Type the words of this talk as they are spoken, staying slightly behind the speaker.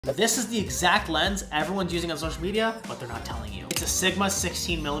This is the exact lens everyone's using on social media, but they're not telling you. It's a Sigma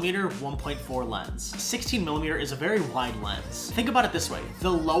 16mm 1.4 lens. 16mm is a very wide lens. Think about it this way. The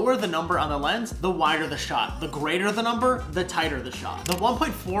lower the number on the lens, the wider the shot. The greater the number, the tighter the shot. The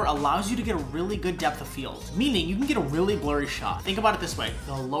 1.4 allows you to get a really good depth of field, meaning you can get a really blurry shot. Think about it this way.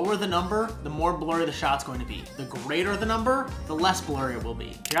 The lower the number, the more blurry the shot's going to be. The greater the number, the less blurry it will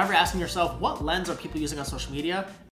be. If you're ever asking yourself, what lens are people using on social media?